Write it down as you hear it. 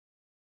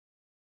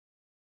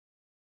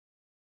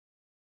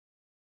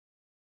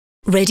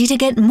Ready to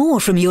get more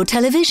from your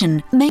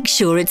television? Make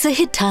sure it's a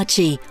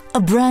Hitachi, a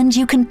brand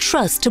you can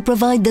trust to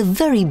provide the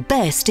very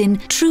best in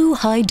true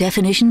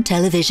high-definition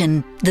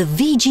television. The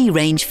VG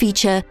range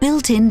feature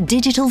built-in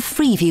digital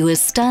Freeview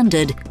as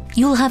standard.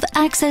 You'll have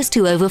access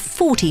to over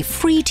 40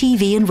 free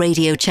TV and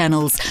radio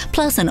channels,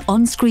 plus an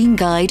on-screen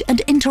guide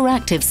and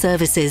interactive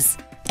services.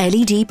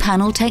 LED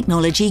panel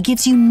technology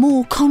gives you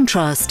more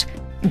contrast.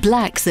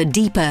 Blacks are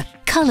deeper,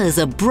 colors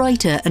are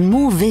brighter and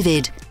more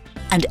vivid,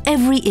 and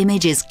every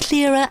image is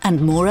clearer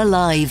and more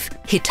alive.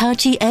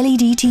 Hitachi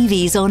LED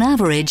TVs on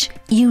average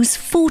use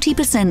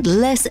 40%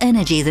 less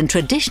energy than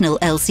traditional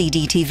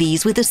LCD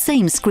TVs with the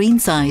same screen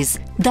size.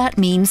 That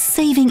means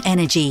saving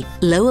energy,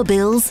 lower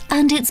bills,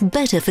 and it's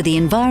better for the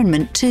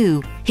environment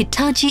too.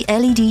 Hitachi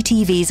LED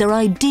TVs are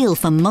ideal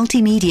for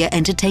multimedia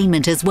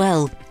entertainment as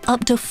well.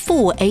 Up to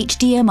 4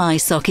 HDMI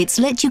sockets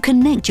let you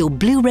connect your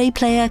Blu-ray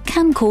player,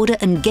 camcorder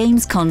and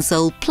games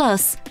console,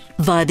 plus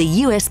via the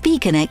USB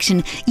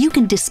connection, you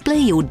can display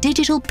your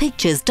digital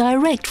pictures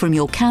direct from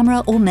your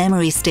camera or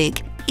memory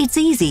stick. It's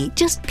easy,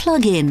 just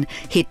plug in.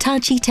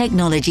 Hitachi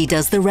technology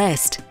does the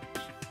rest.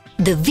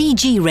 The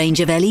VG range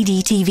of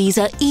LED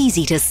TVs are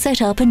easy to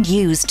set up and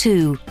use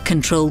too.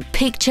 Control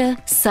picture,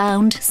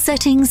 sound,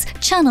 settings,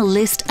 channel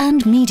list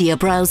and media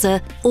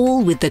browser,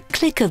 all with the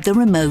click of the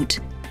remote.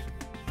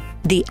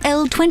 The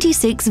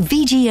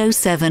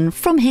L26VG07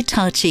 from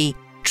Hitachi.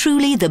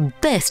 Truly the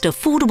best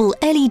affordable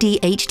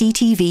LED HD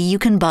TV you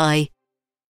can buy.